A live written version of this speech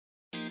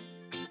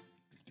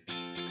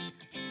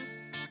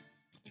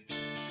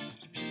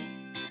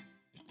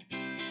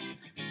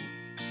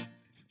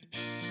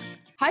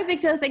Hi,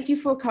 Victor. Thank you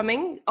for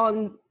coming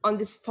on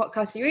this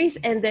podcast series.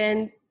 And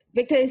then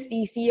Victor is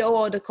the CEO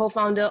or the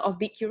co-founder of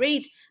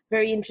BitCurate,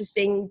 very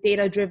interesting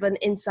data-driven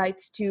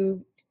insights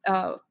to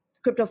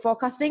crypto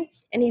forecasting.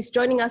 And he's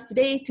joining us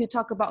today to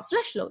talk about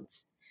flash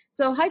loans.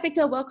 So hi,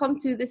 Victor. Welcome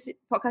to this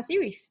podcast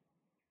series.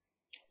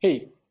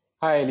 Hey,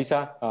 hi,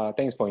 Lisa.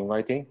 Thanks for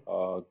inviting.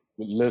 Would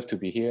love to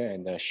be here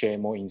and share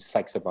more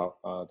insights about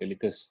the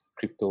latest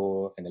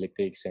crypto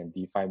analytics and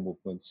DeFi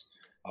movements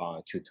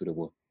to the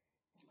world.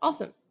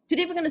 Awesome.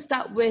 Today we're going to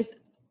start with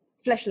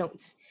flash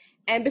loans.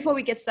 And before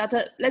we get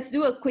started, let's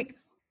do a quick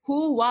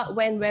who, what,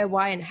 when, where,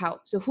 why, and how.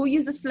 So who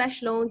uses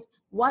flash loans?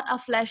 What are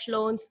flash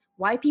loans?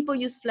 Why people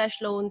use flash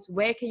loans?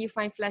 Where can you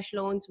find flash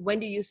loans? When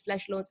do you use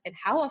flash loans? And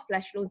how are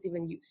flash loans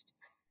even used?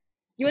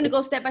 You want to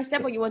go step by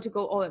step, or you want to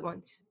go all at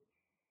once?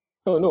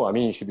 No. I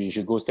mean, you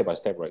should go step by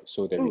step, right?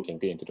 So that we can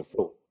get into the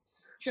flow.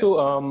 Sure.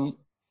 So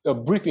a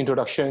brief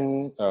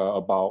introduction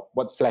about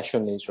what flash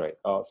loan is, right?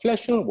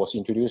 Flash loan was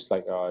introduced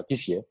like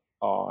this year,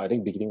 I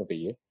think beginning of the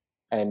year.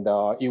 And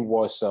it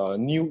was a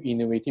new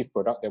innovative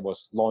product that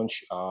was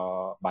launched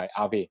by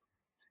Aave.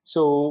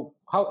 So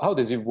how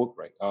does it work,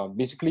 right?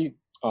 Basically,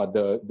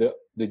 the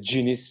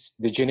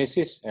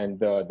genesis and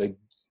the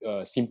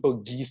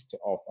simple gist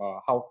of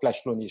how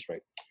flash loan is,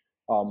 right?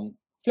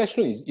 Flash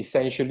loan is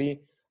essentially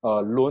a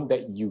loan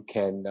that you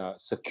can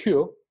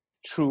secure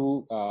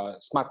through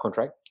smart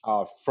contract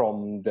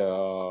from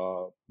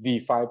the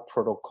DeFi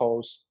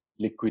protocol's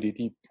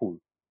liquidity pool.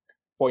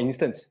 For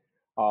instance,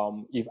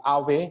 if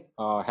Aave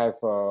have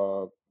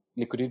a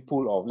liquidity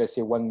pool of, let's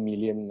say, $1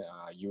 million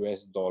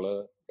US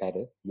dollar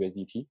tether,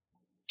 USDT,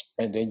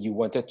 and then you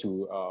wanted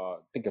to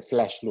take a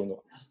flash loan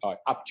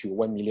up to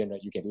 1 million,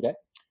 right? You can do that.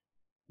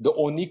 The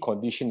only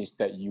condition is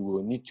that you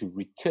will need to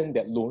return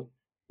that loan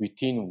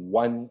within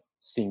one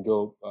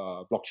single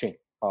blockchain,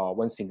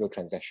 one single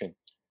transaction.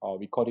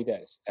 We call it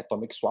as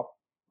atomic swap,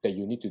 that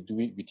you need to do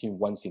it within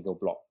one single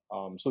block.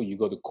 So you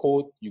go to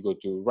code, you go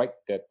to write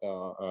that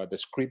the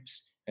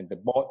scripts and the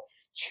bot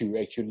to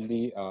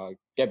actually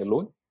get the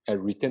loan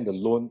and return the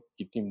loan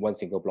within one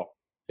single block.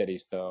 That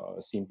is the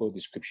simple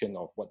description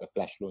of what the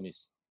flash loan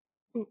is.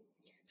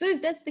 So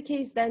if that's the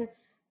case, then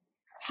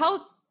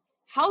how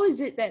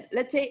is it that,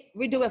 let's say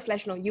we do a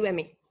flash loan, you and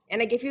me,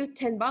 and I give you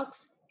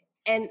 $10,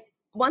 and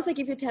once I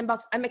give you $10,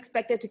 I'm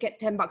expected to get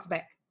 $10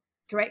 back,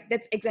 correct?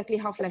 That's exactly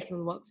how flash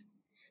loan works.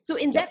 So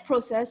in that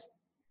process,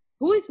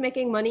 who is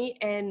making money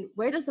and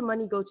where does the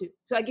money go to?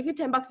 So I give you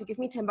 $10, you give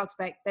me $10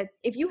 back. That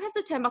if you have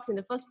the $10 in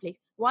the first place,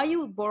 why are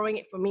you borrowing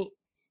it from me?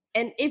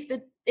 And if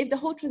the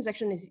whole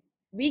transaction is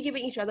we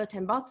giving each other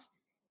 $10,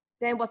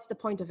 then what's the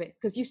point of it?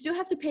 Because you still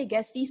have to pay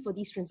gas fees for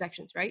these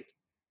transactions, right?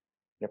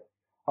 Yep.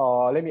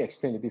 Let me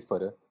explain a bit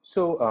further.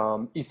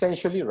 So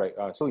essentially, right,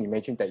 so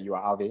imagine that you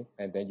are Aave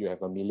and then you have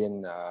 $1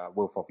 million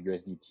worth of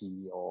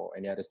USDT or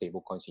any other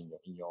stable coins in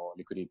your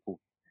liquidity pool.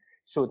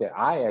 So that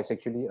I, as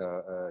actually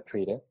a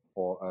trader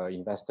or an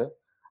investor,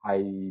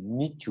 I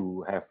need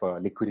to have a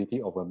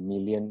liquidity of $1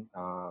 million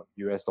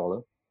US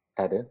dollar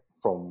tether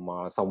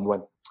from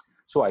someone.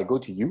 So I go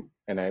to you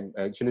and I'm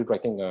actually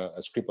writing a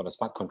script on a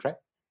smart contract,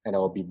 and I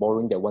will be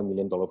borrowing that $1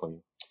 million from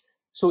you.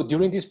 So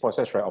during this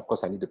process, right, of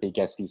course, I need to pay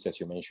gas fees, as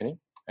you're mentioning.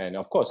 And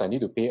of course, I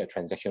need to pay a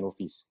transactional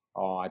fees.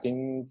 I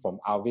think from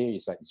Aave,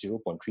 it's like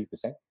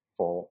 0.3%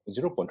 for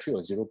 0.3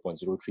 or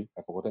 0.03.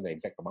 I've forgotten the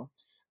exact amount.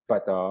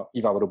 But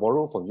if I were to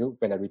borrow from you,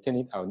 when I return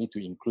it, I'll need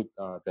to include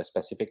the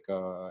specific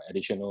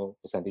additional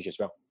percentage as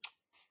well.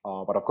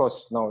 But of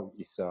course, now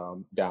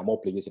there are more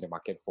players in the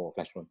market for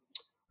flash loan.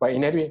 But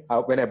in any way,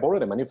 when I borrow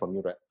the money from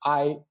you,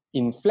 right,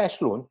 in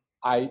flash loan,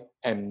 I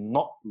am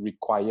not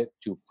required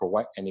to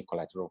provide any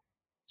collateral.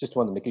 Just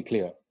want to make it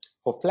clear.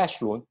 For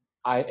flash loan,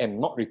 I am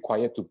not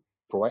required to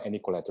provide any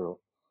collateral.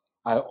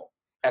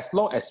 As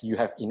long as you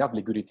have enough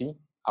liquidity,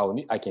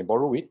 I can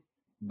borrow it.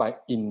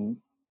 But in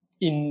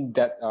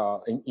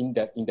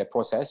that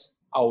process,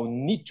 I'll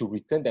need to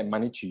return that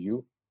money to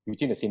you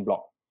within the same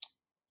block.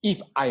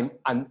 If I'm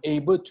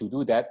unable to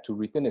do that, to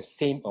return the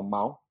same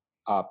amount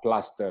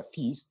plus the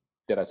fees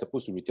that I'm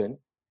supposed to return,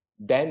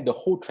 then the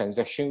whole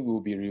transaction will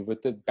be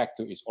reverted back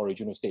to its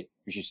original state,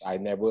 which is I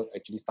never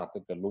actually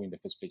started the loan in the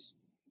first place.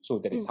 So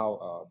that is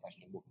how flash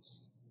loan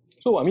works.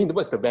 So I mean,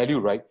 what's the value,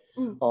 right?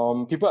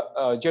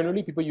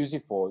 Generally people use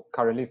it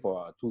currently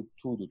for two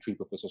to three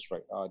purposes,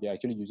 right? They're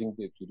actually using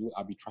it to do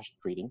arbitrage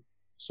trading,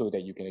 so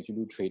that you can actually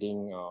do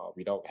trading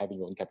without having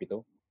your own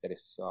capital. That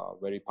is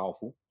very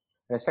powerful.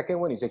 And the second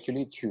one is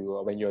actually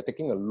to when you're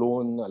taking a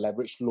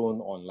leverage loan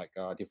on like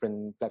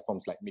different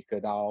platforms like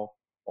MakerDAO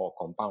or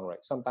Compound,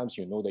 right? Sometimes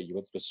you know that you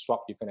have to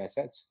swap different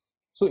assets.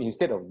 So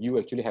instead of you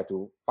actually have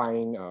to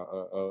find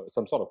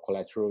some sort of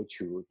collateral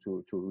to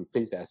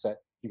replace the asset,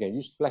 you can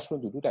use flash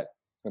loan to do that,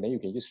 and then you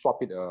can just swap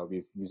it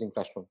with using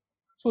flash loan.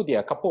 So there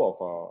are a couple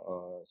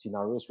of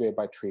scenarios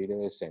whereby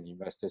traders and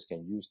investors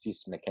can use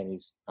this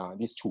mechanism,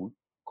 this tool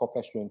called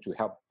flash loan, to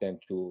help them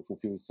to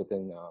fulfill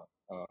certain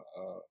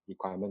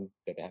requirement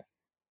that they have.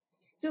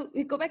 So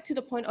we go back to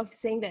the point of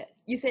saying that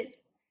you said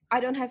I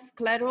don't have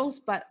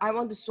collaterals, but I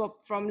want to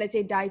swap from, let's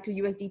say, DAI to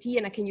USDT,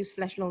 and I can use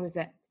flash loan with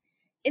that.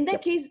 in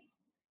that case,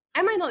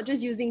 am I not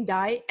just using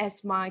DAI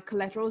as my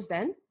collaterals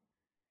then?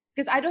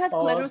 Because I don't have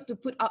collaterals to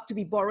put up to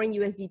be borrowing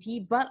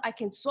USDT, but I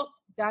can swap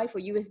DAI for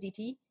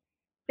USDT.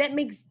 That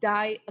makes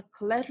DAI a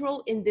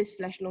collateral in this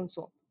flash loan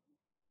swap.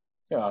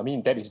 Yeah, I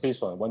mean, that is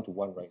based on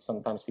one-to-one, right?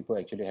 Sometimes people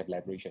actually have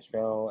leverage as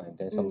well, and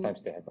then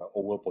sometimes they have an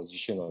over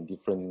position on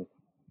different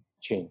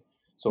chain.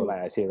 So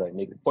like I say, right,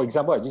 for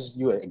example, I just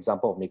use an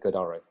example of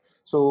MakerDAO, right?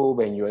 So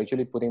when you're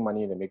actually putting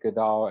money in the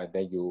MakerDAO and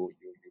then you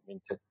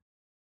minted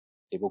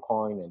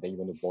stablecoin and then you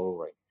want to borrow,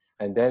 right?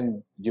 And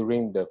then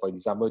for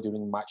example,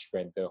 during March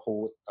when the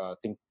whole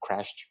thing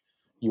crashed,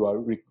 you are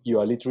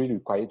literally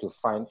required to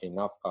find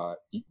enough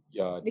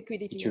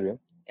liquidity. Ethereum,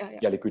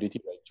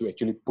 liquidity, right, to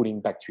actually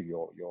putting back to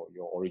your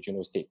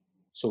original state.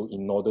 So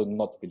in order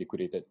not to be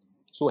liquidated,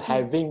 so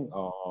having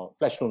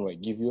flash loan,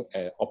 right, give you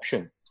an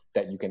option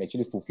that you can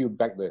actually fulfill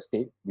back the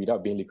state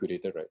without being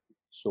liquidated, right?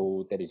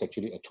 So that is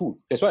actually a tool.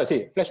 That's why I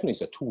say flash loan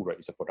is a tool, right?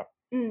 It's a product.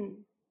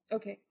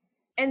 Okay.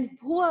 And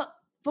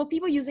for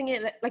people using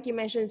it, like you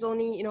mentioned, it's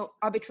only,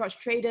 arbitrage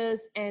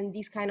traders and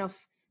these kind of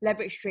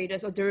leverage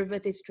traders or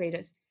derivatives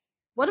traders.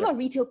 What about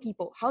retail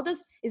people?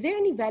 Is there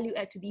any value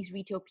add to these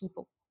retail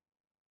people?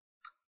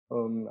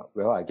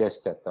 Well, I guess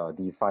that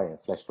DeFi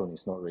and flash loan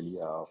is not really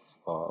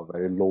a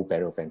very low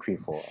barrier of entry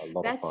for a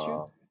lot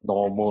of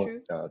normal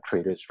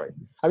traders, right?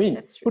 I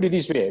mean, put it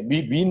this way,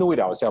 we know it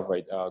ourselves,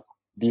 right?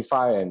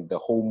 DeFi and the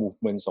whole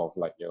movements of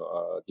like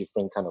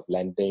different kind of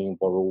lending,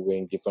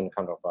 borrowing, different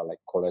kind of like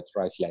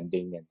collateralized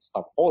lending and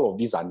stuff. All of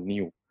these are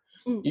new.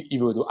 If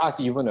you were to ask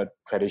even a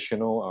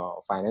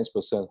traditional finance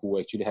person who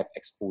actually have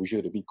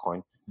exposure to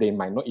Bitcoin, they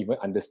might not even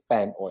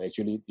understand or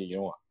actually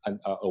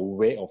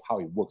aware of how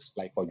it works.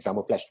 Like for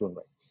example, flash loan,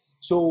 right?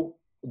 So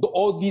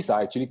all these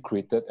are actually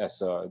created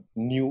as a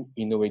new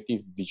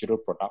innovative digital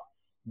product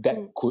that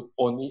could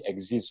only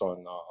exist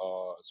on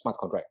a smart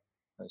contract.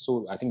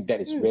 So I think that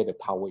is where the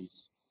power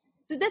is.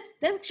 So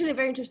that's actually a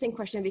very interesting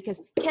question,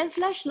 because can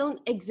flash loan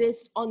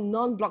exist on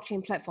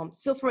non-blockchain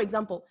platforms? So for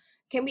example,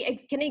 can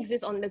it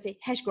exist on, let's say,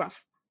 Hashgraph,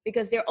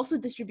 because they're also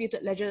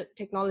distributed ledger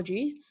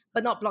technologies,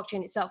 but not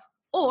blockchain itself?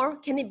 Or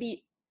can it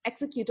be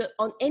executed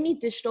on any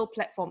digital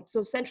platform,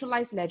 so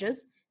centralized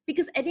ledgers?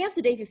 Because at the end of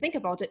the day, if you think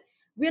about it,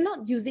 we're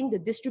not using the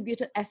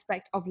distributed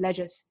aspect of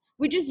ledgers.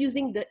 We're just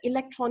using the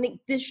electronic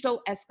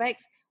digital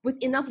aspects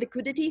with enough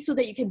liquidity so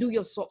that you can do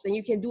your swaps and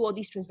you can do all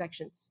these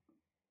transactions.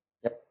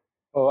 Yep.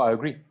 Oh, I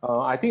agree.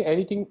 I think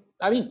anything.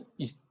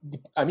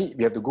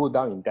 We have to go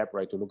down in depth,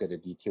 right, to look at the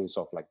details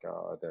of like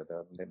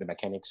the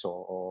mechanics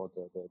or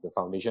the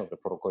foundation of the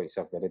protocol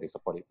itself, whether they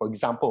support it. For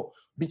example,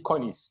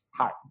 Bitcoin is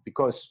hard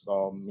because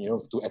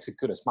to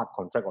execute a smart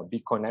contract on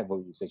Bitcoin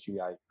network is actually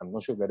I'm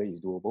not sure whether it's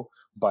doable,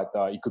 but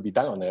it could be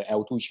done on an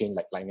L2 chain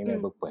like Lightning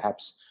Network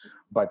perhaps,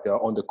 but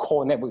on the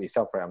core network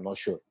itself, right, I'm not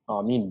sure.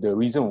 I mean, the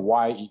reason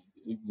why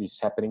it is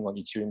happening on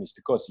Ethereum is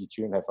because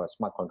Ethereum have a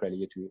smart contract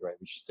layer to it, right,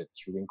 which is the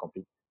Turing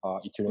complete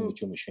Ethereum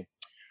virtual machine.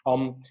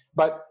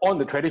 But on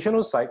the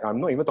traditional side, I'm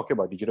not even talking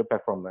about digital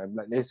platform.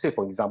 Like, let's say,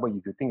 for example,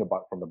 if you think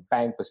about from a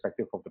bank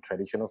perspective, of the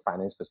traditional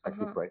finance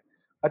perspective, right,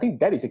 I think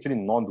that is actually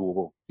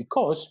non-doable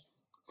because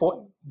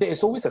there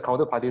is always a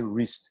counterparty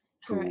risk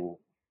to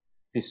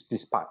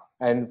this part.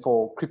 And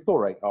for crypto,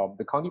 right,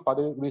 the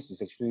counterparty risk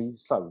is actually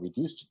slightly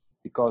reduced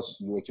because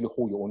you actually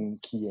hold your own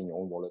key and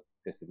your own wallet.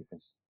 That's the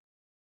difference.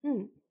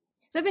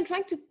 So I've been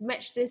trying to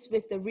match this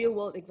with the real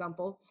world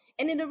example.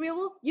 And in the real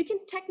world, you can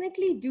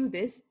technically do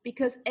this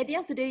because at the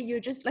end of the day, you're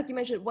just, like you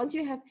mentioned, once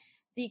you have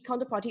the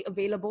counterparty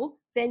available,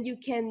 then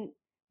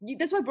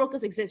that's why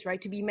brokers exist,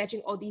 right? To be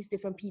matching all these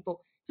different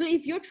people. So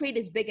if your trade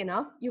is big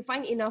enough, you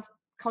find enough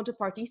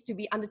counterparties to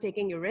be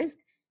undertaking your risk,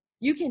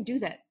 you can do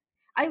that.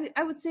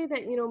 I would say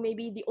that,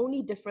 maybe the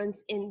only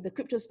difference in the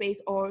crypto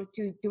space or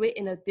to do it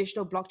in a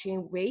digital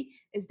blockchain way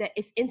is that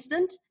it's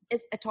instant,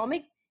 it's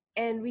atomic,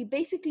 and we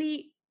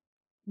basically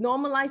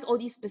normalize all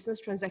these business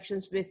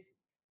transactions with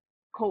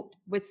code,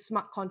 with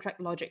smart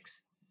contract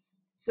logics.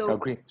 So I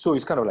agree. So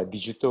it's kind of like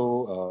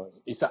digital,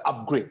 it's an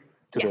upgrade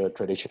to the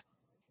tradition,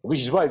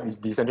 which is why it's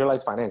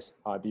decentralized finance,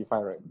 DeFi,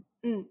 right?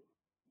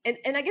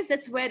 And I guess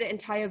that's where the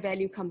entire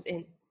value comes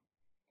in.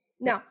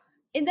 Now,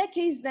 in that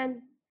case,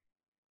 then,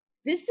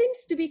 this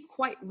seems to be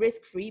quite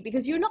risk-free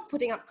because you're not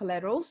putting up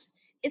collaterals.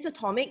 It's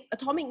atomic.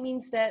 Atomic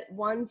means that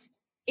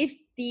if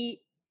the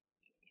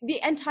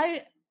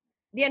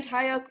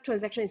entire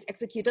transaction is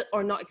executed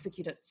or not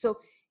executed. So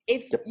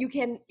if you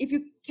can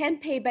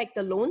pay back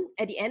the loan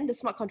at the end, the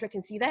smart contract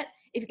can see that.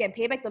 If you can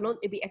pay back the loan,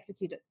 it'll be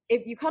executed.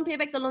 If you can't pay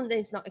back the loan, then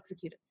it's not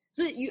executed.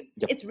 So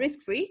it's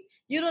risk-free.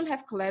 You don't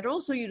have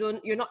collateral, so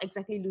you're not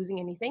exactly losing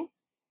anything.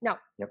 Now,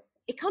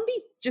 it can't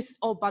be just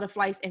all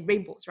butterflies and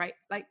rainbows, right?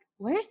 Like,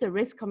 where's the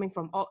risk coming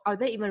from? Or are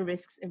there even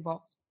risks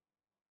involved?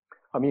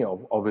 I mean,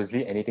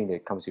 obviously, anything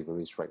that comes with a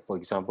risk, right? For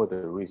example, the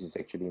risk is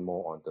actually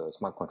more on the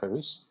smart contract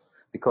risk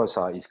because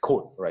it's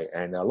code, right?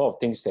 And a lot of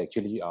things that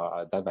actually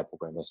are done by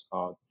programmers.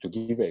 To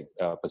give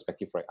a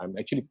perspective, right? I'm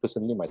actually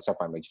personally myself,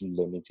 I'm actually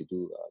learning to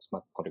do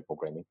smart contract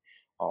programming.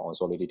 on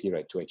Solidity,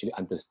 right, to actually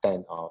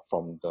understand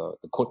from the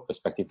code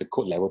perspective, the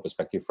code level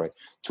perspective, right,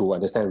 to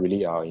understand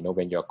really,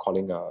 when you're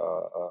calling a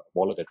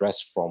wallet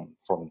address from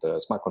the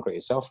smart contract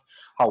itself,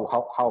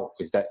 how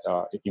is that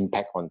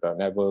impact on the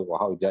network, or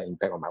how is that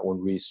impact on my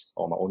own risk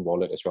or my own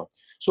wallet as well.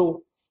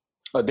 So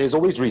there's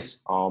always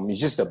risk. It's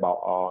just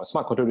about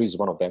smart contract risk is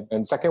one of them.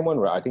 And second one,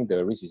 right, I think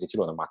the risk is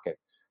actually on the market.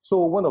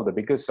 So one of the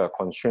biggest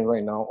constraint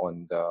right now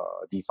on the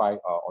DeFi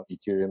on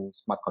Ethereum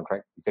smart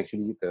contract is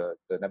actually the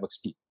network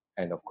speed,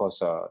 and of course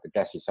the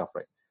gas itself,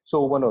 right?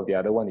 So one of the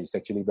other one is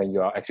actually when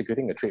you are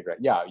executing a trade, right?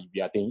 Yeah,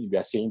 we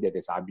are saying that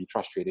there's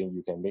arbitrage trading.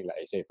 You can make, like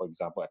I say, for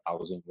example,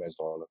 $1,000 US.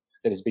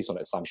 That is based on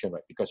assumption,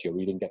 right? Because you're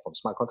reading that from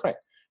smart contract.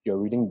 You're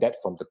reading that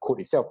from the code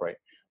itself, right?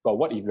 But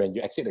what if when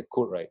you exit the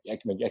code, right?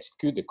 When you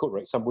execute the code,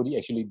 right? Somebody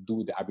actually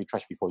do the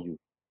arbitrage before you,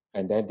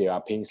 and then they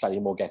are paying slightly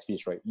more gas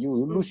fees, right?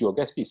 You lose your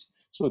gas fees.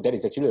 So that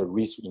is actually a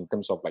risk in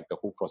terms of like the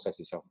whole process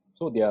itself.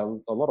 So there are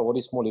a lot of all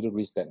these small little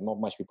risks that not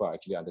much people are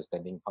actually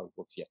understanding how it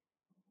works yet.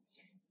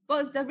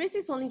 Well, if the risk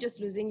is only just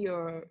losing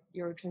your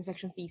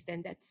transaction fees,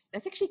 then that's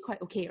actually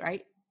quite okay,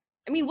 right?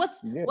 I mean,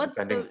 what's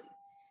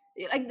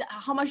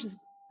how much is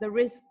the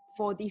risk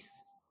for these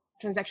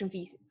transaction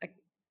fees? Like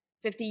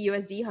 50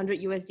 USD,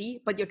 100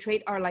 USD, but your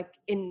trade are like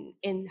in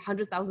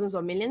hundred thousands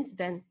or millions,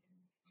 then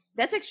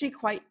that's actually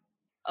quite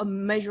a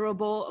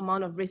measurable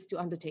amount of risk to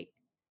undertake.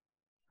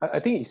 I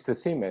think it's the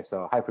same as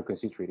high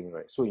frequency trading,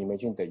 right? So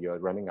imagine that you're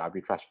running an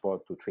arbitrage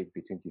board to trade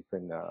between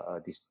different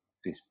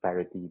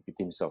disparity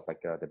between sort of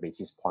like the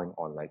basis point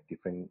on like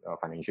different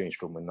financial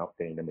instrument out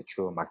there in the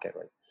mature market,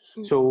 right?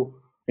 So,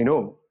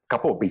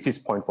 couple of basis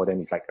point for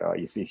them is like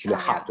it's actually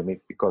hard to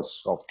make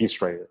because of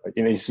this, right?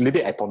 It's a little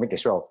bit atomic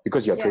as well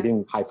because you're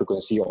trading high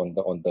frequency on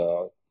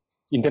the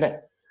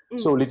internet.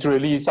 So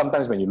literally,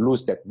 sometimes when you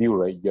lose that deal,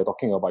 right, you're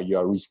talking about you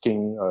are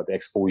risking the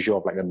exposure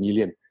of like $1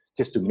 million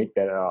just to make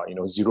that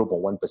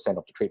 0.1%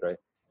 of the trade, right?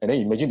 And then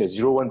imagine the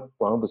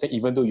 0.1%,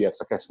 even though you have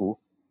successful,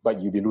 but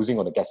you'll be losing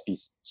on the gas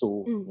fees.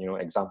 So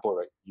example,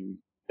 right?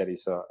 That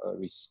is a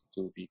risk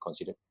to be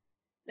considered.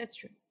 That's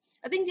true.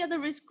 I think the other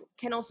risk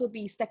can also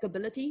be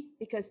stackability,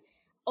 because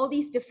all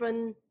these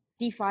different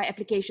DeFi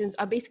applications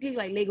are basically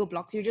like Lego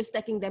blocks. You're just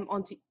stacking them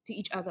onto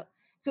each other.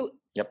 So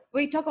when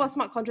we talk about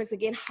smart contracts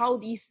again, how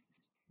these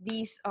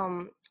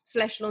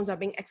flash loans are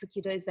being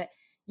executed is that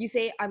you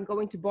say, I'm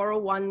going to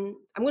borrow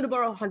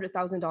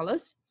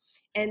 $100,000,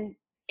 and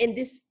in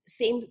this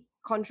same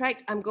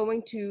contract, I'm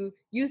going to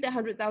use that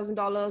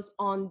 $100,000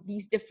 on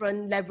these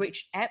different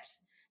leverage apps,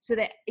 so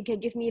that it can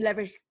give me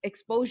leverage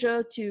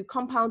exposure to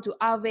Compound, to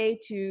Aave,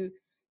 to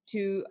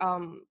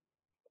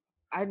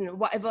I don't know,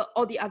 whatever,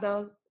 all the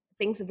other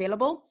things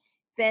available,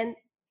 then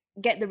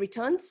get the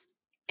returns,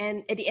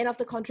 and at the end of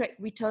the contract,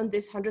 return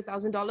this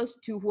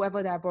 $100,000 to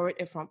whoever that I borrowed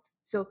it from.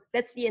 So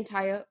that's the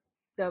entire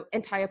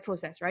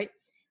process, right?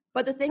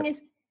 But the thing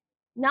is,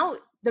 now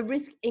the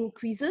risk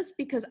increases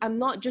because I'm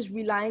not just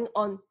relying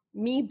on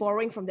me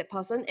borrowing from that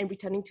person and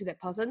returning to that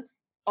person,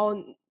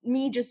 on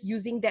me just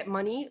using that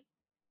money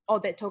or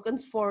that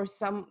tokens for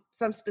some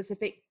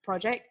specific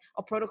project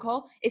or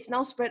protocol. It's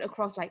now spread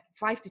across like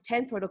 5 to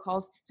 10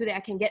 protocols so that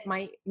I can get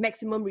my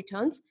maximum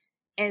returns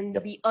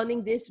and be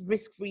earning this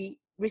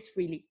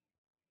risk-freely.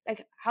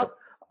 Like how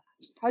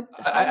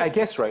I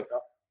guess, right?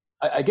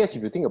 I guess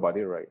if you think about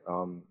it, right,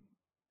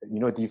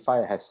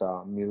 DeFi has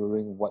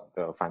mirroring what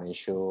the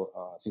financial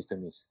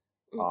system is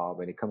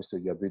when it comes to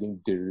you're building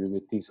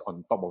derivatives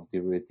on top of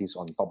derivatives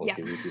on top of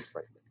derivatives,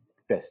 right?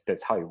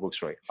 That's how it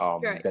works, right?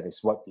 That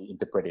is what we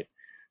interpret it.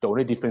 The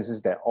only difference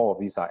is that all of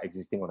these are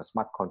existing on a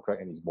smart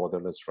contract and it's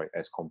borderless, right,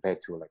 as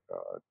compared to like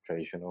a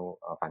traditional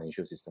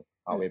financial system,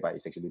 whereby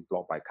it's actually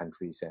blocked by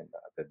countries and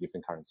the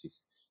different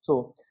currencies.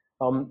 So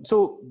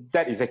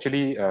that is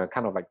actually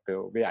kind of like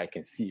the way I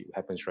can see it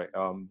happens, right?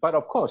 But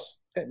of course,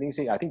 that being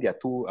said, I think there are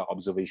two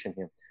observations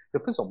here. The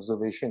first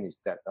observation is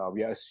that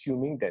we are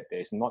assuming that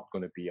there is not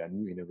going to be a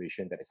new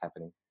innovation that is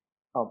happening.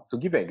 To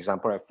give an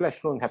example, right,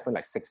 flash loan happened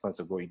like 6 months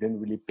ago. It didn't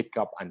really pick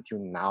up until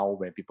now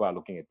when people are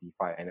looking at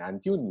DeFi. And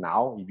until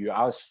now, if you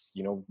ask,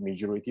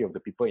 majority of the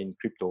people in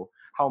crypto,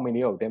 how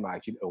many of them are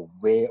actually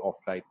aware of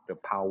like the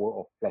power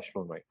of flash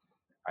loan, right?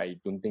 I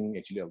don't think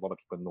actually a lot of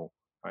people know,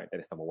 right?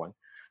 That is number one.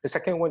 The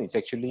second one is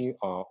actually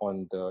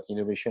on the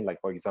innovation, like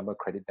for example,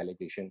 credit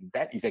delegation.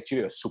 That is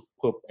actually a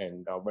superb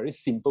and very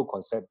simple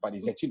concept, but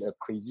it's actually a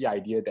crazy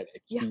idea that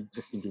actually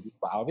just introduced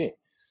by Aave.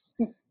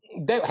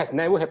 That has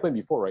never happened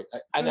before, right?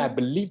 And I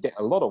believe that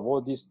a lot of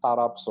all these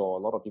startups or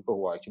a lot of people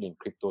who are actually in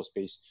crypto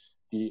space,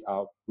 they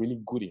are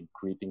really good in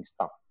creating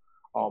stuff.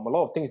 A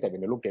lot of things that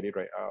when you look at it,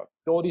 right,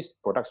 all these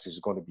products is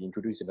going to be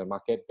introduced in the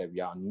market that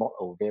we are not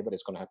aware what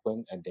is going to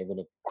happen, and they're going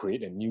to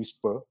create a new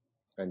spur,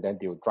 and then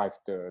they'll drive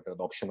the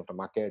adoption of the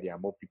market. There are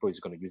more people who's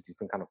going to use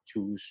different kind of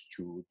tools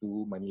to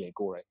do money and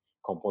go, right?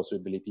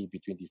 Composability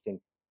between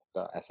different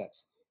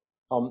assets.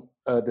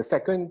 The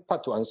second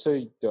part to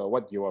answer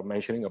what you were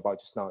mentioning about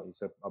just now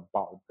is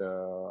about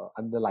the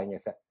underlying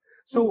asset.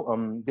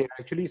 So there are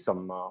actually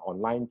some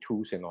online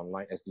tools and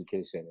online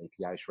SDKs and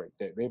APIs, right,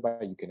 that whereby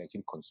you can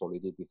actually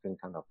consolidate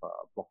different kind of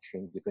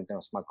blockchain, different kind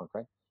of smart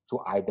contract to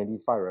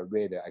identify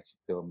where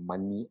the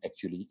money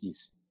actually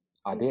is.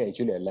 Are they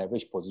actually a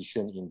leverage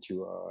position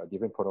into a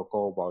different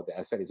protocol while the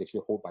asset is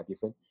actually held by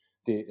different?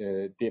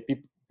 There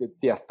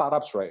are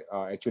startups, right,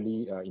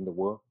 actually in the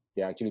world.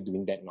 They are actually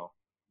doing that now.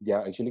 They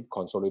are actually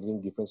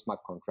consolidating different smart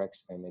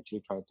contracts and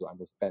actually trying to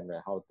understand,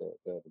 right, how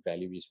the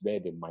value is, where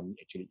the money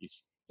actually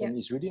is. And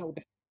it's really out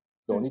there.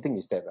 The only thing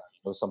is that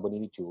somebody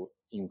need to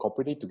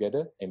incorporate it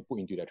together and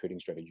put into their trading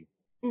strategy.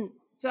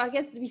 So I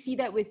guess we see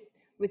that with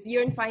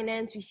Yearn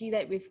Finance, we see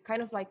that with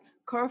kind of like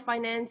Curve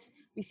Finance,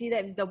 we see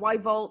that with the Y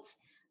Vaults.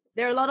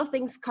 There are a lot of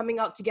things coming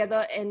out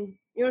together and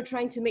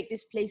trying to make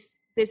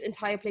this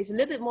entire place a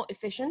little bit more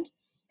efficient.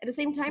 At the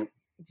same time,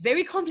 it's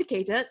very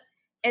complicated.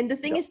 And the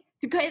thing is,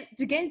 to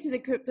get into the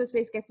crypto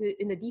space,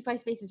 in the DeFi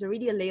space, is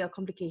already a layer of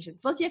complication.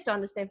 First, you have to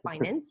understand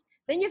finance.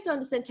 Then you have to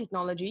understand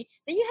technology.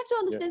 Then you have to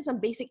understand some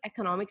basic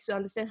economics to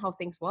understand how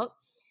things work.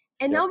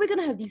 And now we're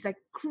going to have these like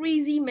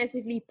crazy,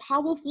 massively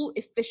powerful,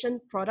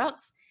 efficient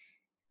products.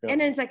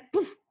 And then it's like,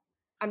 poof,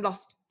 I'm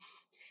lost.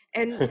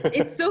 And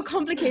it's so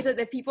complicated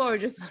that people are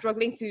just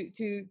struggling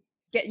to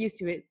get used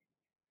to it.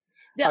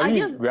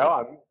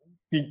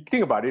 You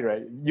think about it,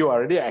 right? You are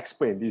already an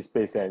expert in this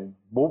space, and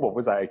both of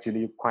us are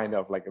actually kind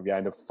of like we are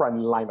in the front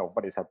line of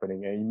what is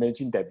happening. And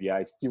imagine that we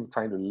are still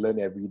trying to learn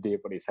every day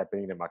what is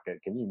happening in the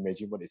market. Can you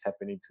imagine what is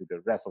happening to the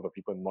rest of the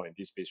people not in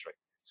this space, right?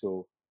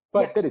 So,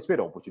 but that is where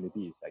the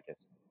opportunity is, I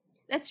guess.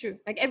 That's true.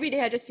 Like every day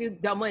I just feel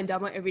dumber and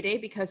dumber every day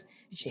because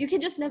you can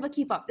just never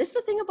keep up. That's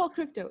the thing about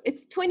crypto.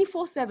 It's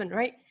 24/7,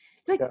 right?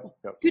 It's like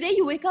today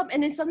you wake up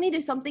and then suddenly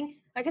there's something,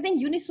 like I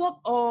think Uniswap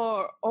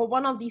or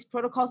one of these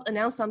protocols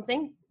announced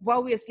something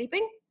while we were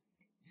sleeping.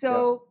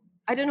 So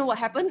I don't know what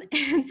happened.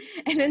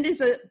 And then there's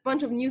a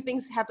bunch of new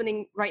things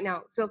happening right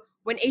now. So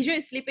when Asia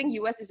is sleeping,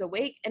 US is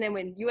awake. And then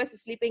when US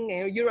is sleeping,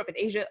 Europe and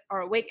Asia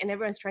are awake and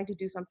everyone's trying to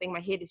do something. My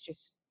head is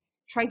just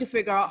trying to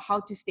figure out how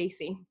to stay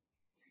sane.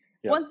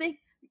 One thing,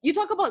 you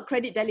talk about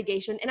credit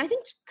delegation, and I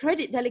think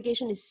credit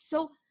delegation is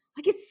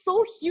it's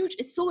so huge,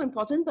 it's so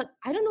important, but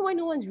I don't know why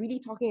no one's really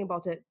talking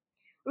about it.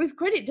 With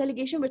credit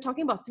delegation, we're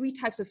talking about 3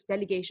 types of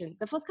delegation.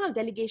 The first kind of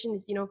delegation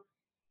is,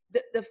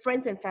 the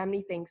friends and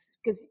family things,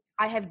 because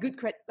I have good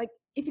credit. Like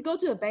if you go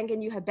to a bank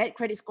and you have bad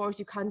credit scores,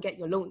 you can't get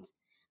your loans.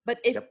 But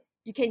if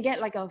you can get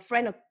like a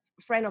friend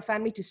or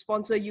family to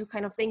sponsor you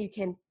kind of thing, you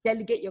can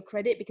delegate your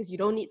credit because you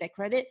don't need that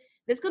credit.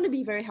 That's going to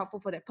be very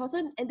helpful for that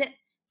person. And that,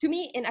 to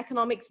me, in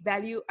economics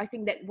value, I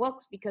think that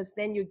works because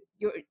then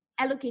you're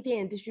allocating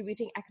and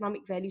distributing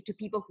economic value to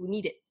people who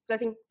need it. So I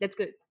think that's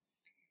good.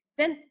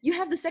 Then you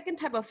have the second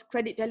type of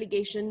credit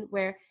delegation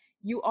where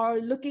you are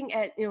looking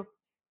at,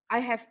 I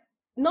have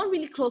not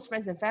really close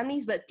friends and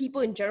families, but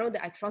people in general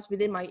that I trust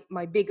within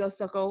my bigger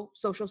circle,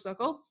 social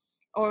circle,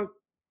 or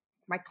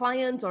my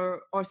clients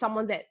or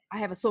someone that I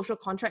have a social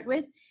contract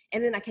with,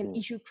 and then I can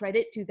issue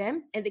credit to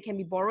them and they can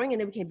be borrowing and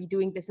then we can be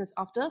doing business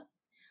after.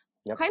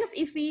 Kind of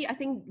iffy. I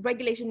think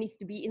regulation needs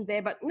to be in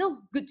there, but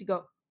good to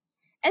go.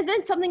 And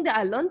then something that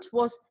I learned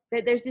was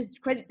that there's this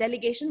credit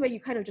delegation where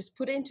you kind of just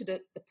put it into the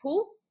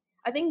pool.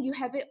 I think you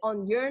have it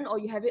on Yearn or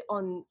you have it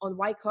on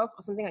Y-Curve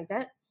or something like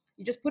that.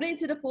 You just put it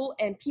into the pool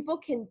and people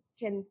can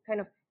kind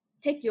of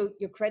take your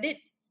credit.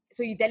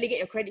 So you delegate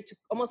your credit to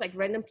almost like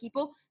random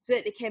people so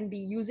that they can be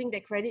using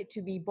their credit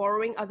to be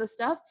borrowing other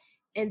stuff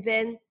and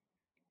then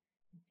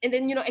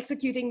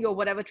executing your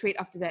whatever trade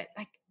after that.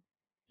 Like,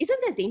 isn't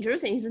that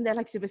dangerous and isn't that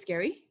like super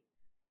scary?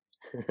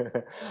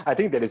 I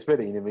think that is where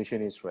the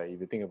innovation is, right? If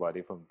you think about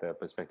it from the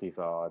perspective,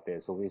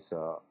 there's always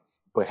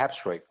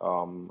perhaps, right,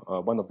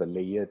 one of the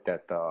layers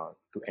that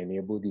to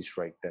enable this,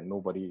 right, that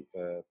nobody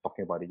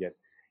talking about it yet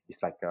is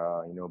like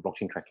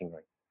blockchain tracking,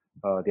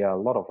 right? There are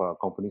a lot of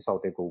companies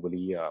out there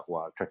globally who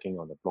are tracking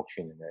on the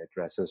blockchain and the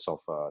addresses of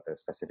the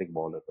specific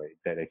wallet, right?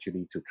 That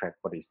actually to track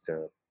what is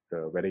the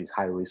whether it's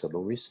high risk or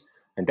low risk,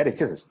 and that is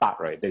just a start,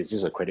 right? That is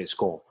just a credit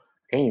score.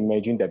 Can you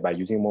imagine that by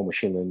using more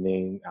machine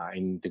learning,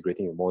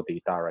 integrating with more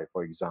data, right?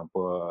 For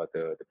example,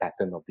 the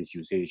pattern of this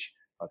usage,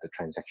 the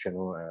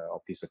transactional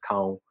of this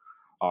account,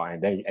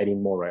 and then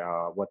adding more, right?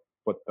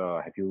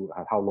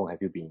 How long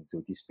have you been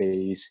to this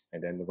space,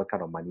 and then what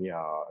kind of money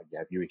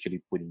have you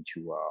actually put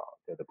into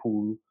the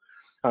pool?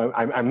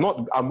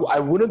 I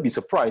wouldn't be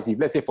surprised if,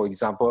 let's say, for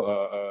example,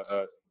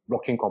 a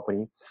blockchain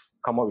company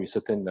come up with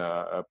certain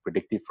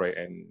predictive, right,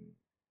 and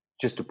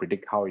just to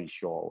predict how is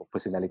your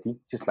personality,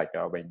 just like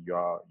when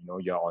you're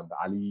on the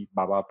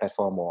Alibaba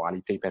platform or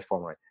Alipay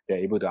platform, right? They're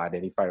able to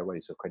identify what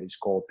is your credit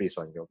score based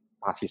on your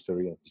past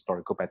history and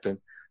historical pattern.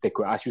 They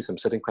could ask you some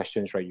certain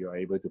questions, right? You are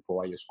able to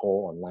provide your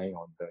score online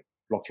on the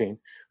blockchain,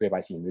 whereby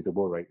it's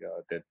immutable, right?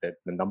 That the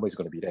number is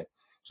going to be there.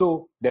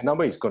 So that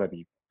number is going to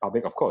be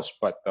public, of course,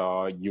 but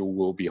you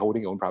will be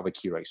holding your own private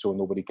key, right? So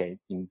nobody can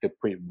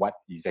interpret what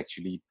is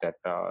actually that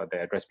the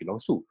address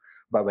belongs to.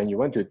 But when you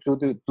want to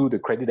do the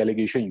credit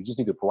delegation, you just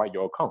need to provide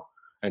your account.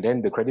 And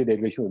then the credit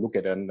delegation will look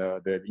at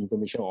the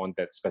information on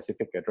that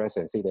specific address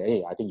and say that,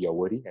 hey, I think you're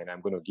worthy and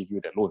I'm going to give you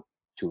that loan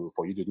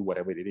for you to do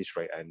whatever it is,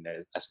 right? And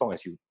as long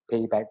as you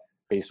pay back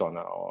based on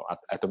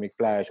atomic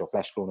flash or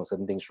flash loan or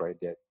certain things, right,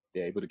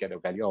 they're able to get a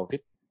value out of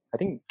it. I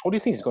think all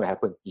these things is going to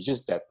happen. It's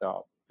just that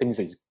things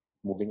is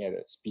moving at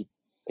a speed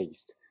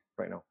pace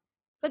right now.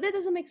 But that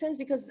doesn't make sense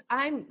because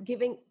I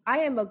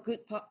am a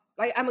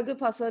good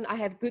person. I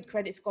have good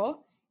credit score.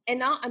 And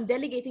now I'm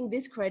delegating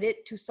this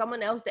credit to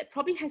someone else that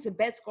probably has a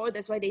bad score.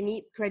 That's why they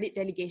need credit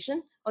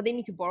delegation or they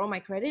need to borrow my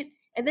credit.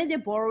 And then they're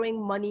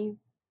borrowing money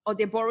or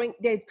they're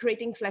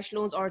creating flash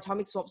loans or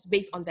atomic swaps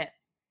based on that.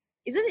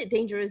 Isn't it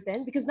dangerous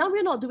then? Because now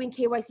we're not doing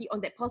KYC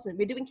on that person.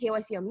 We're doing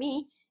KYC on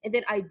me. And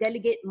then I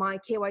delegate my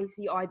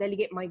KYC or I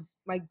delegate my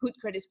good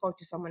credit score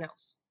to someone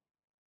else.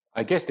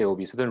 I guess there will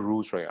be certain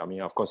rules, right? I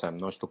mean, of course, I'm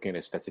not looking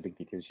at specific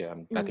details here.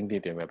 I think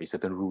there will be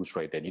certain rules,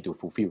 right, they need to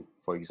fulfill.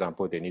 For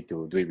example, they need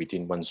to do it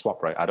within one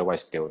swap, right?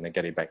 Otherwise, they will not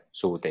get it back.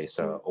 So there's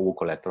over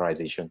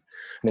collateralization. And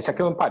the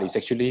second part is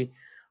actually,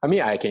 I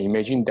mean, I can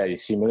imagine that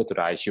it's similar to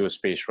the ICO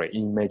space, right?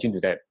 Imagine to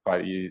that,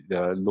 but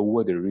the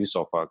lower the risk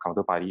of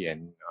counterparty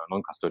and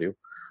non-custodial,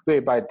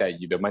 whereby that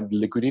the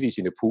liquidity is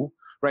in the pool.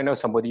 Right now,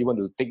 somebody want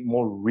to take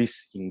more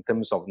risk in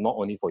terms of not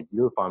only for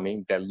yield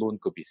farming, that loan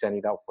could be sent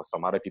it out for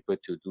some other people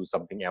to do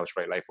something else,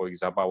 right? Like, for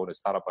example, I want to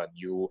start up a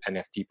new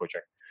NFT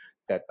project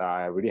that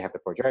I already have the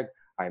project.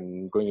 I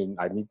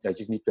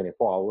just need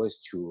 24 hours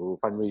to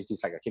fundraise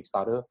this like a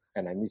Kickstarter,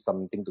 and I need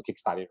something to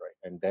kickstart it, right?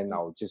 And then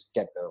I'll just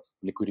get the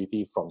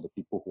liquidity from the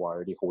people who are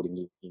already holding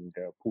it in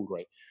the pool,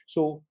 right?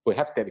 So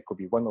perhaps that it could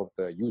be one of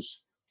the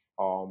use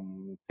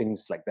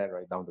things like that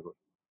right down the road.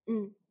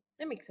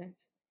 That makes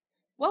sense.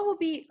 What would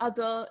be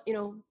other,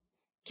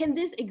 can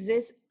this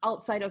exist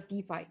outside of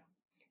DeFi?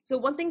 So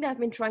one thing that I've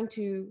been trying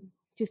to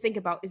think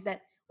about is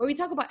that when we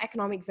talk about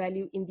economic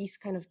value in these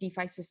kind of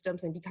DeFi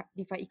systems and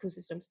DeFi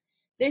ecosystems,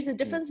 there's a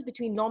difference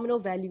between nominal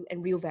value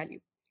and real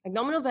value. Like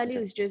nominal value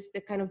is just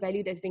the kind of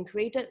value that's been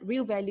created.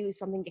 Real value is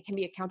something that can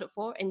be accounted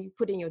for and you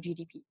put in your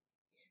GDP.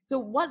 So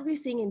what we're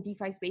seeing in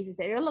DeFi space is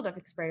there are a lot of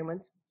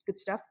experiments, good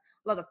stuff,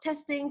 a lot of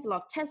testings, a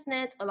lot of test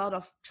nets, a lot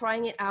of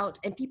trying it out,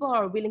 and people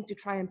are willing to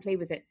try and play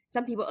with it.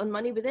 Some people earn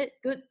money with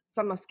it, good.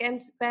 Some are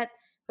scams, bad.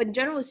 But in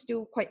general, it's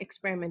still quite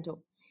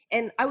experimental.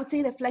 And I would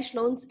say that flash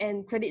loans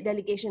and credit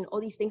delegation, all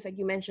these things like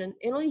you mentioned,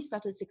 it only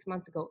started 6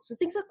 months ago. So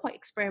things are quite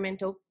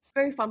experimental,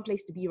 very fun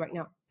place to be right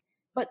now.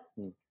 But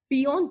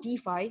beyond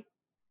DeFi,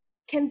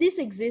 can this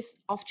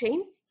exist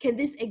off-chain? Can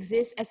this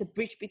exist as a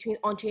bridge between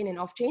on-chain and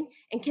off-chain?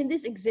 And can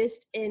this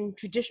exist in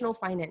traditional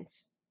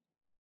finance?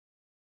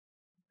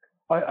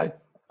 I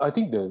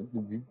think the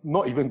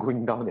not even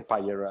going down the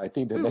path, right? I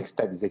think the next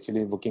step is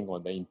actually looking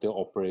on the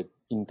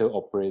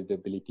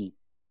interoperability.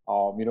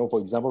 For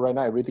example, right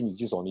now everything is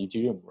just on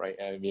Ethereum, right?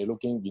 And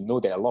we know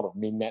there are a lot of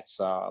mainnets,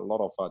 a lot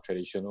of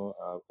traditional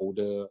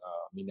older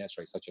mainnets,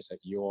 right, such as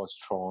EOS,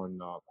 Tron,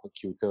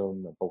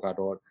 Qtum,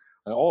 Polkadot.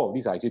 And all of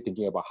these are actually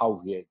thinking about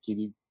how we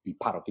actually be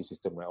part of this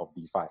system, right, of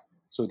DeFi.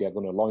 So they are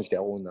going to launch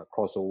their own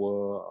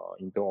crossover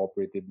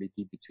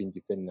interoperability between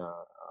different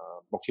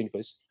blockchain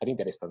first. I think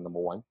that is the number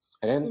one.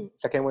 And then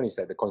second one is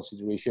that the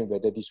consideration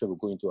whether this will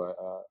go into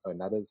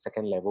another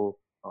second level.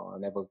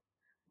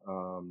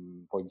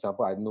 For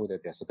example, I know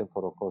that there are certain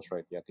protocols,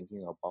 right? They are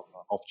thinking about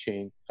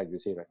off-chain, like you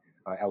say, right?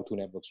 L2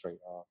 networks, right?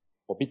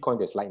 For Bitcoin,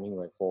 there's Lightning,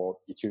 right? For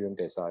Ethereum,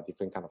 there's a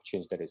different kind of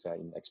chains that is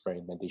in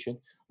experimentation.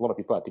 A lot of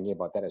people are thinking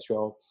about that as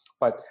well.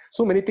 But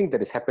so many things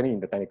that is happening in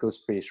the technical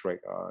space, right?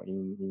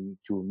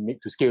 To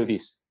scale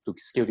this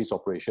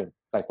operation.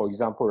 Like for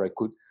example, right?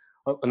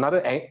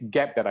 Another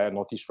gap that I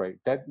noticed, right?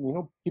 That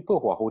people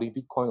who are holding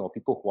Bitcoin or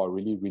people who are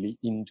really, really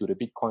into the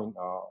Bitcoin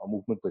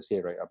movement per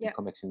se, right?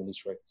 Bitcoin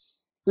maximalists, right?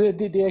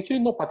 They're actually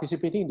not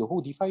participating in the whole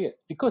DeFi yet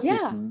because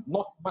there's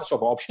not much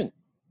of an option.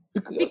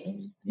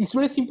 It's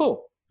very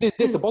simple.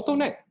 There's a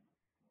bottleneck.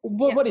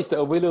 What is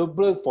the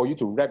available for you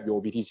to wrap your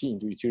BTC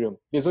into Ethereum?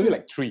 There's only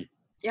like three.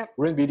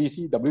 REN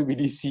BTC,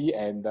 WBTC,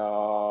 and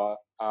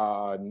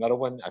another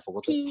one I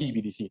forgot.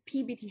 PBTC.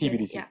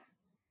 PBTC.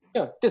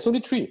 Yeah, there's only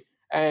three.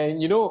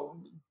 And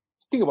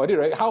think about it,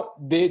 right? How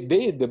the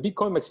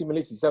Bitcoin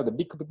maximalists itself, the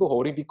big people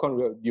holding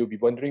Bitcoin, you'll be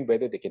wondering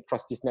whether they can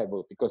trust this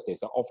network because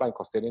there's an offline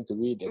custodian to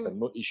it, there's a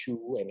node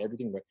issue and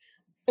everything, right?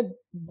 And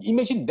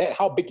imagine that,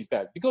 how big is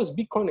that? Because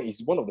Bitcoin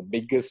is one of the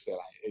biggest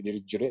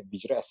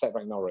digital asset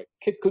right now, right?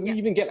 Could we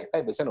even get like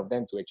 5% of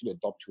them to actually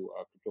adopt to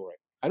crypto, right?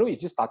 I know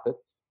it's just started,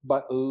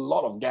 but a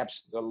lot of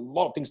gaps, a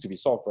lot of things to be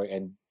solved, right?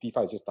 And DeFi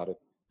has just started.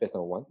 That's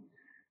number one.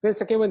 Then the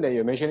second one that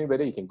you're mentioning,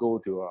 whether you can go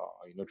to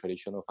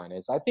traditional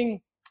finance. I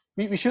think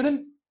we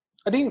shouldn't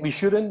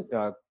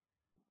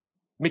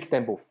mix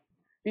them both.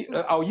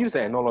 I'll use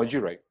the analogy,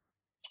 right?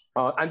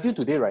 Until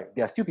today, right,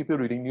 there are still people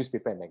reading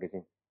newspaper and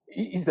magazine.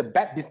 It's a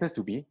bad business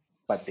to be,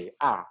 but they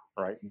are,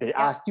 right? They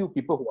are still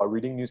people who are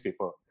reading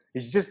newspaper.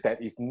 It's just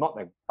that it's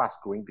not a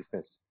fast-growing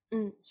business.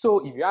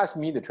 So if you ask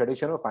me, the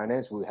traditional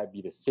finance will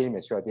be the same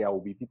as well. There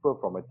will be people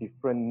from a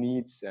different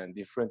needs and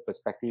different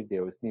perspective. They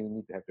will still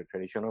need to have the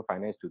traditional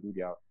finance to do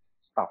their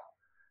stuff.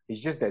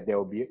 It's just that there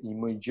will be an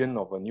emergence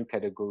of a new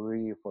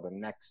category for the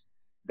next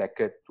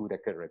decade, 2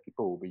 decades, right?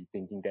 People will be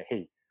thinking that,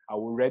 hey, I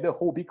would rather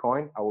hold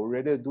Bitcoin, I would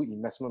rather do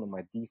investment on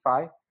my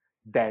DeFi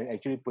than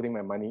actually putting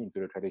my money into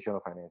the traditional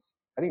finance.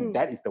 I think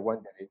that is the one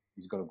that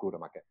is going to grow the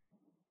market.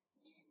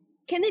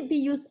 Can it be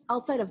used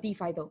outside of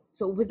DeFi though?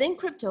 So within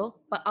crypto,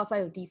 but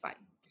outside of DeFi.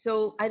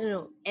 So I don't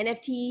know,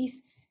 NFTs,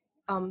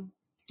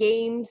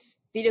 games,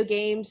 video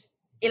games,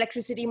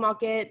 electricity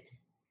market,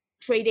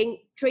 trading,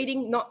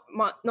 not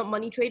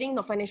money trading,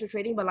 not financial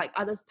trading, but like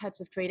other types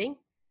of trading.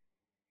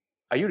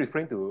 Are you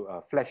referring to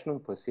flash loan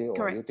per se, or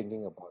Correct. are you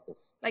thinking about the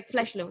like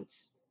flash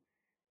loans?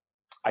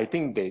 I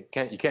think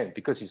you can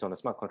because it's on a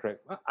smart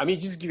contract. I mean,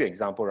 just give you an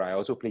example, right? I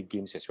also play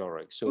games as well,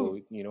 right? So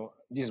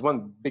this is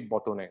one big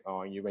bottleneck.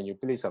 When you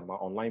play some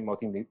online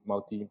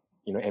multi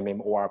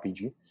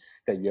MMORPG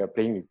that you are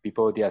playing with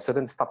people, there are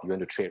certain stuff you want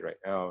to trade, right?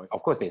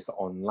 Of course, there's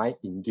online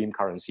in-game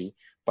currency,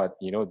 but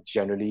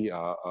generally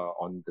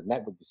on the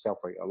network itself,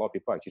 right? A lot of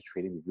people are actually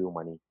trading with real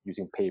money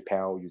using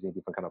PayPal, using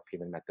different kind of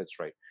payment methods,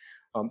 right?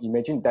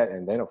 Imagine that,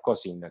 and then of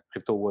course in the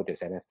crypto world,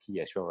 there's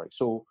NFT as well, right?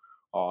 So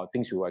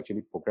things will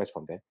actually progress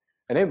from there.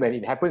 And then when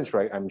it happens,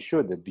 right, I'm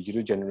sure the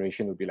digital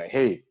generation will be like,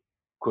 hey,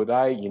 could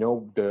I,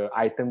 the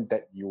item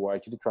that you are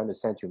actually trying to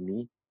send to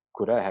me,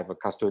 could I have a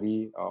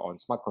custody on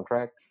smart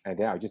contract? And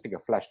then I'll just take a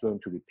flash loan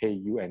to repay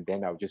you, and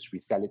then I'll just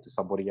resell it to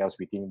somebody else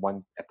within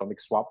one atomic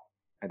swap,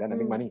 and then I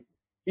make money.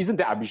 Isn't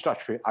that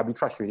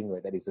arbitrage trading,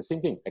 right? That is the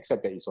same thing,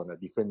 except that it's on a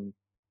different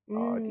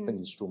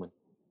instrument.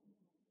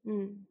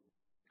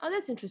 Oh,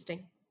 that's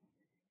interesting.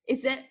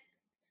 Is that,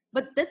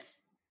 but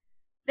that's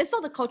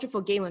not the culture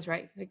for gamers,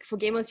 right? Like for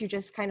gamers, you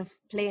just kind of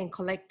play and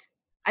collect.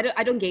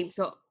 I don't game,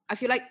 so I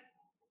feel like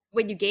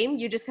when you game,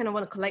 you just kind of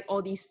want to collect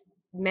all these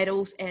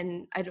medals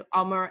and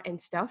armor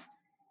and stuff,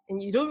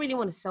 and you don't really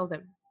want to sell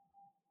them.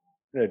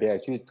 There are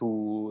actually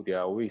there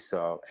are always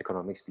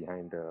economics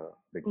behind the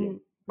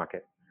game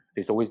market.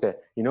 It's always there.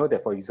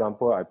 That, for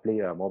example, I play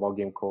a mobile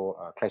game called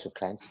Clash of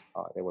Clans.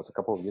 That was a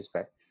couple of years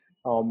back.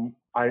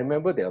 I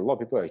remember that a lot of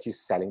people are actually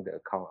selling the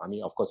account. I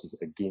mean, of course, it's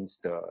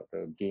against the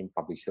game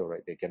publisher,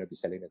 right? They cannot be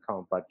selling the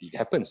account, but it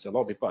happens. A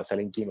lot of people are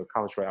selling game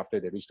accounts right after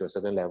they reach to a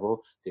certain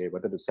level. They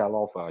wanted to sell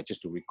off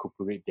just to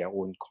recuperate their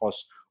own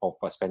cost of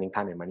spending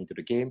time and money to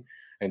the game.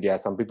 And there are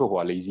some people who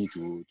are lazy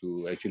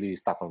to actually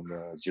start from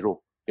zero.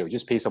 They'll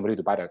just pay somebody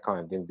to buy the account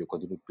and then they'll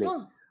continue to play.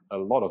 A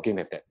lot of games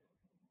have that.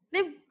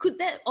 Then could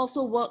that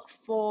also work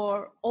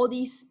for all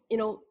these,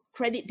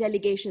 credit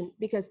delegation?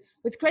 Because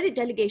with credit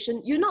delegation,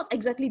 you're not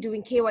exactly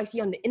doing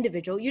KYC on the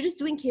individual, you're just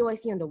doing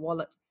KYC on the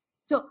wallet.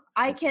 So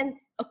I can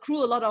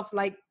accrue a lot of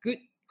like good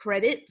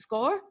credit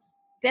score,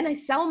 then I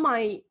sell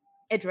my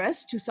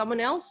address to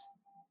someone else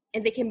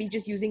and they can be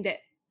just using that.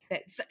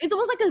 It's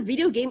almost like a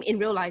video game in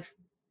real life.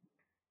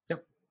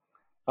 Yep.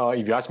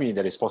 If you ask me,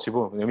 that is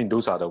possible. I mean,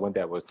 those are the ones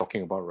that I was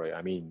talking about, right?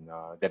 I mean,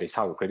 that is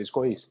how your credit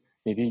score is.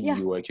 Maybe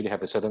you actually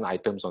have a certain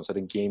items on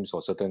certain games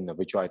or certain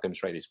virtual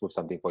items, right? It's worth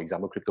something. For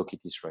example,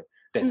 CryptoKitties, right?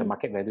 There's a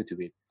market value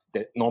to it.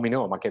 That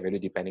nominal or market value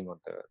depending on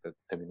the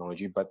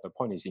terminology. But the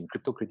point is, in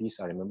CryptoKitties,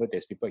 I remember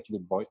there's people actually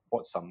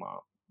bought some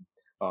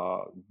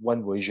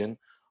one version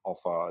of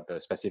the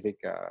specific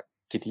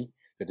kitty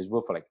that is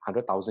worth for like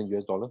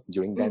 $100,000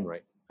 during then,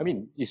 right? I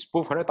mean, it's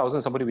worth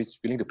 100,000. Somebody is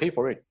willing to pay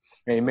for it.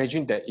 And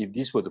imagine that if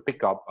this were to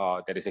pick up,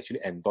 that is actually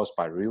endorsed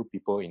by real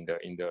people in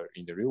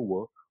the real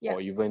world, or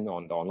even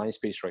on the online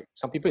space, right?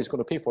 Some people is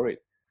going to pay for it.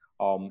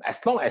 As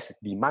long as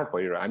demand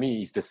for it, right? I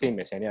mean, it's the same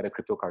as any other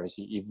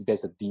cryptocurrency. If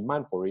there's a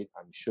demand for it,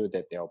 I'm sure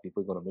that there are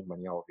people going to make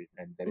money out of it,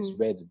 and that is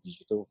where the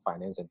digital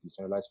finance and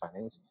decentralized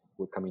finance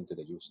would come into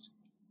the use.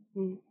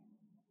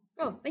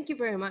 Oh, thank you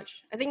very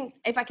much. I think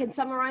if I can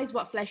summarize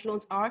what flash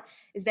loans are,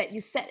 is that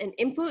you set an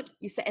input,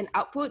 you set an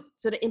output.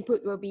 So the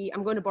input will be,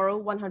 I'm going to borrow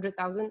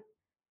 100,000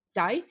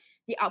 DAI.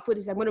 The output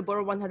is I'm going to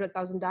borrow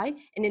 100,000 DAI.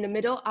 And in the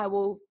middle, I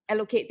will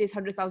allocate this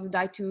 100,000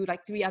 DAI to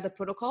like 3 other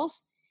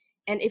protocols.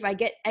 And if I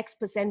get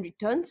X%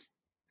 returns,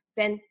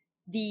 then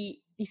the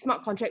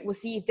smart contract will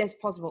see if that's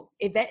possible.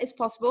 If that is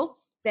possible,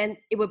 then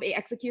it will be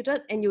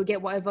executed and you'll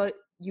get whatever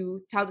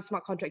you tell the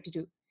smart contract to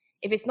do.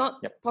 If it's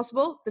not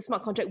possible, the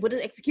smart contract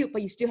wouldn't execute,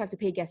 but you still have to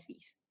pay gas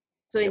fees.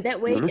 So in that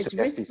way, it's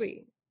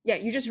risk-free. Yeah,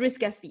 you just risk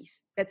gas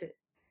fees. That's it.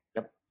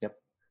 Yep.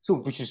 So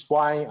which is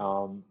why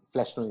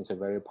flash loan is a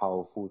very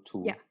powerful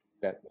tool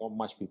that not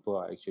much people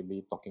are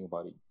actually talking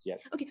about it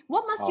yet. Okay,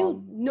 what must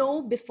you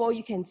know before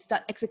you can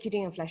start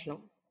executing a flash loan?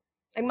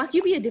 Like, must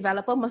you be a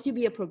developer? Must you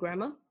be a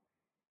programmer?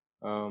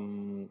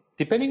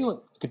 Depending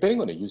on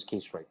the use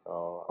case, right?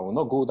 I will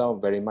not go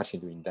down very much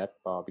into in depth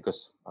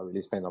because I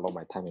really spend a lot of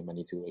my time and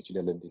money to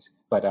actually learn this.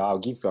 But I'll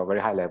give a very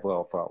high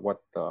level of what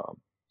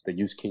the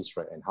use case,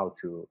 right, and how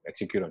to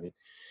execute on it.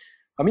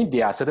 I mean,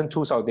 there are certain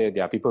tools out there.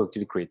 There are people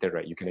actually created,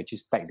 right? You can actually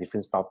stack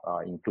different stuff,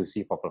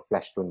 inclusive of a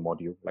flash loan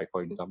module. Like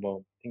for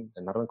example, I think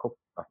another one called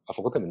I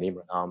forgotten the name.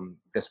 Right?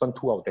 There's one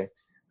tool out there.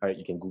 Right?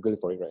 You can Google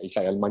for it, right? It's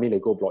like a money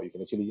Lego block. You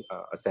can actually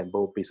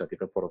assemble based on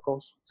different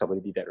protocols. Somebody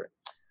did that, right?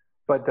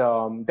 But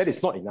that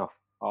is not enough.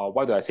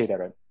 Why do I say that,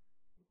 right?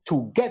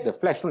 To get the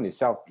flash loan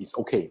itself is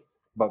okay,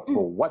 but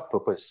for what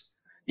purpose?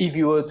 if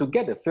you were to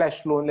get a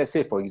flash loan, let's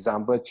say, for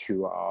example,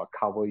 to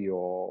cover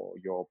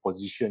your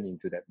position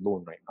into that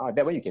loan, right?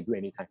 That one you can do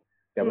anytime.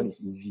 That one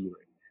is easy,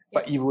 right?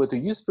 But if you were to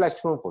use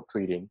flash loan for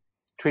trading,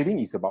 trading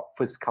is about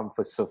first come,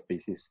 first serve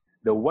basis.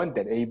 The one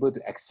that are able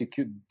to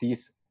execute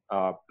this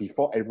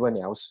before everyone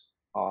else,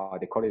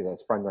 they call it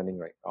as front running,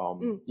 right?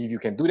 If you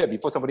can do that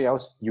before somebody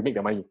else, you make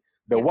the money.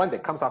 The one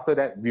that comes after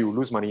that will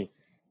lose money.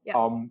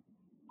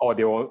 Or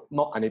they were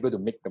not unable to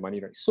make the money,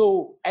 right?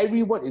 So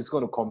everyone is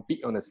going to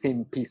compete on the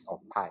same piece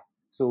of pie.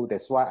 So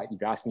that's why, if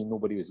you ask me,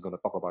 nobody is going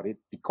to talk about it,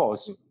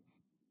 because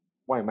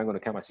why am I going to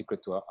tell my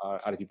secret to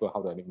other people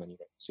how do I make money,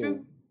 right? So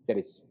that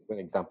is an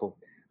example.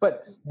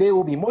 But there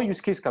will be more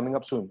use case coming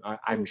up soon.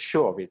 I'm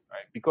sure of it,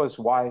 right? Because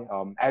why?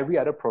 Every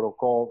other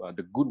protocol,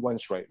 the good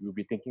ones, right, will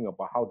be thinking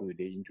about how do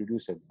they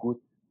introduce a good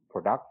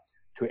product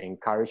to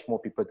encourage more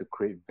people to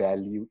create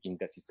value in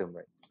that system,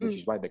 right? Which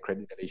is why the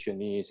credit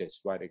validation is,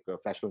 that's why the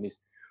flash loan is.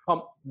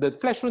 The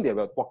flash loan that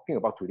we're talking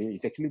about today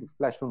is actually the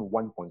flash loan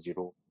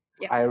 1.0.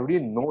 I already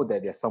know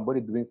that there's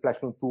somebody doing flash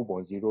loan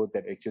 2.0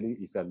 that actually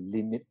is a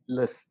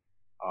limitless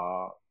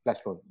flash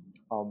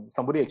loan.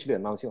 Somebody actually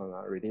announced it on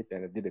Reddit,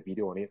 and I did a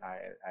video on it.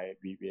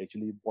 We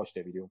actually watched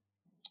the video.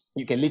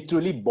 You can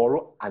literally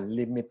borrow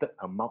unlimited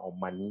amount of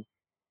money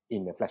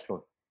in a flash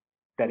loan.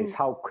 That is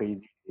how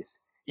crazy it is.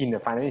 In the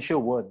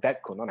financial world,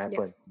 that could not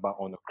happen. But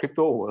on the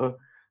crypto world,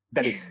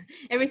 that is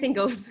everything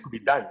goes to be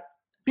done.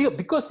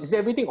 Because it's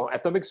everything on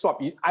atomic swap.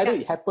 Either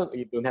it happens or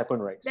it don't happen,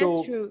 right?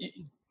 That's true. It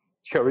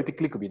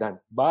theoretically could be done.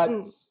 But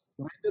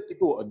whether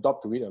people will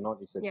adopt to it or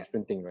not is a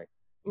different thing, right?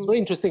 It's very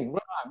interesting.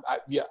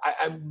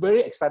 I'm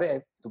very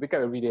excited to wake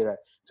up every day, right,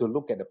 to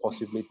look at the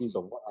possibilities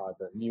of what are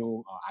the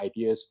new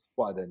ideas,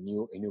 what are the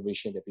new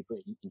innovation that people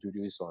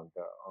introduce on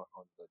the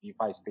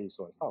DeFi space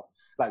and stuff.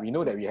 Like we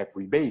know that we have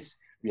Rebase,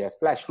 we have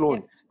Flash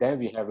Loan, then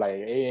we have like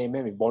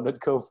AMM with bonded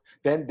curve.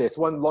 Then there's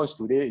one launched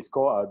today. It's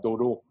called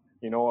Dodo.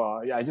 You know,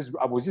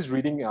 I was just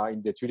reading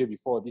in the Twitter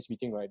before this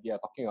meeting, right? They are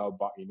talking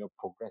about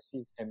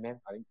progressive MM,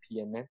 I think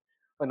PMM,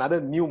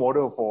 another new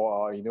model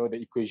for the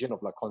equation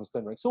of like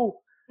constant, right?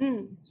 So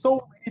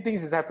many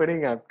things is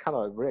happening. I'm kind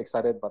of very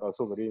excited, but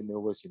also very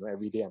nervous.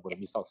 Every day I'm going to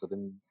miss out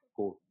certain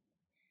goal.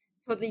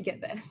 Totally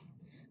get that.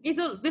 Okay,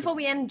 so before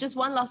we end, just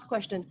one last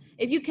question.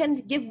 If you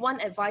can give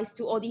one advice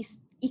to all these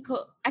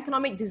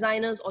economic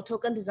designers or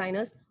token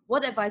designers,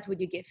 what advice would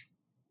you give?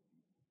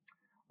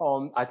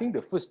 I think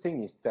the first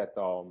thing is that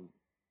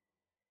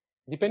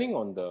depending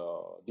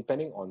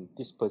on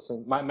this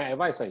person, my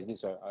advice is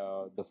this, right?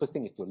 The first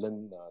thing is to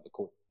learn the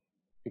code,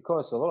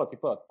 because a lot of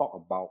people talk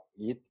about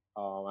it.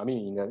 I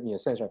mean, in a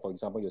sense, right? For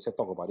example, yourself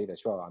talk about it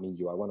as well. I mean,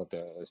 you are one of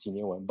the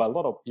senior ones, but a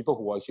lot of people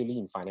who are actually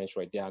in finance,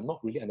 right? They are not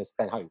really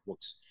understand how it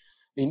works.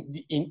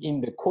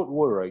 In the code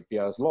world, right?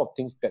 There's a lot of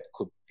things that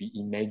could be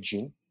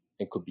imagined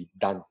and could be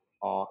done,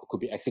 could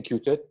be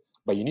executed,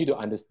 but you need to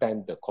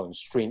understand the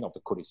constraint of the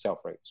code itself,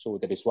 right? So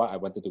that is why I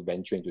wanted to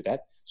venture into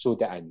that, so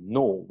that I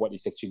know what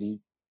is actually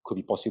could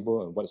be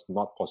possible and what is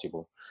not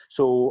possible.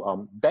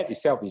 So that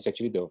itself is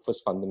actually the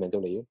first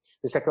fundamental layer.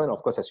 The second,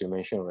 of course, as you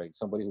mentioned, right,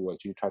 somebody who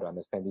actually try to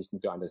understand this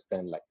need to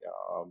understand like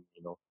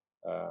the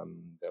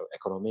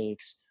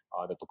economics,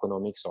 the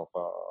tokenomics of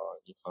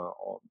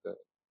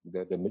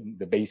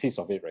the basis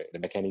of it, right, the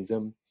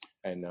mechanism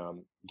and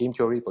game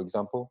theory, for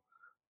example.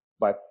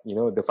 But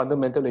the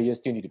fundamental layers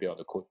still need to be on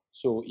the code.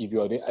 So if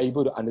you are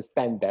able to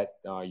understand that,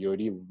 you're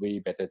already way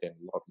better than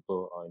a lot of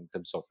people in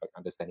terms of like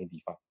understanding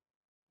DeFi.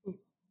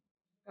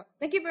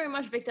 Thank you very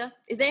much, Victor.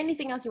 Is there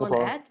anything else you want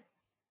to add?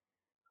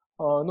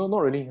 No, not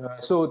really.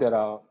 So that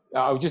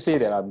I would just say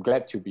that I'm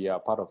glad to be a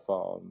part of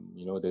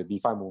the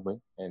DeFi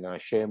movement and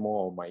share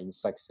more of my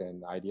insights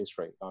and ideas.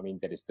 Right. I mean,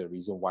 that is the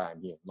reason why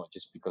I'm here, not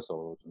just because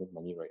of to make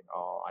money. Right.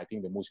 I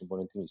think the most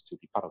important thing is to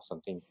be part of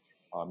something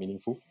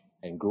meaningful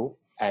and grow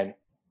and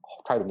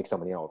try to make some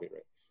money out of it.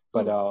 Right.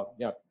 But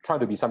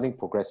trying to be something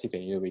progressive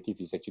and innovative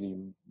is actually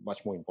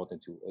much more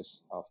important to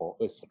us, for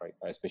us, right?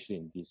 Especially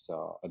in this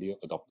early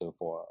adopter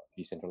for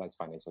decentralized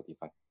finance or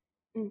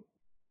DeFi.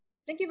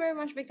 Thank you very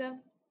much, Victor.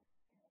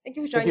 Thank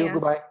you for joining us.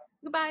 Goodbye.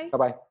 Goodbye.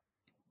 Bye-bye.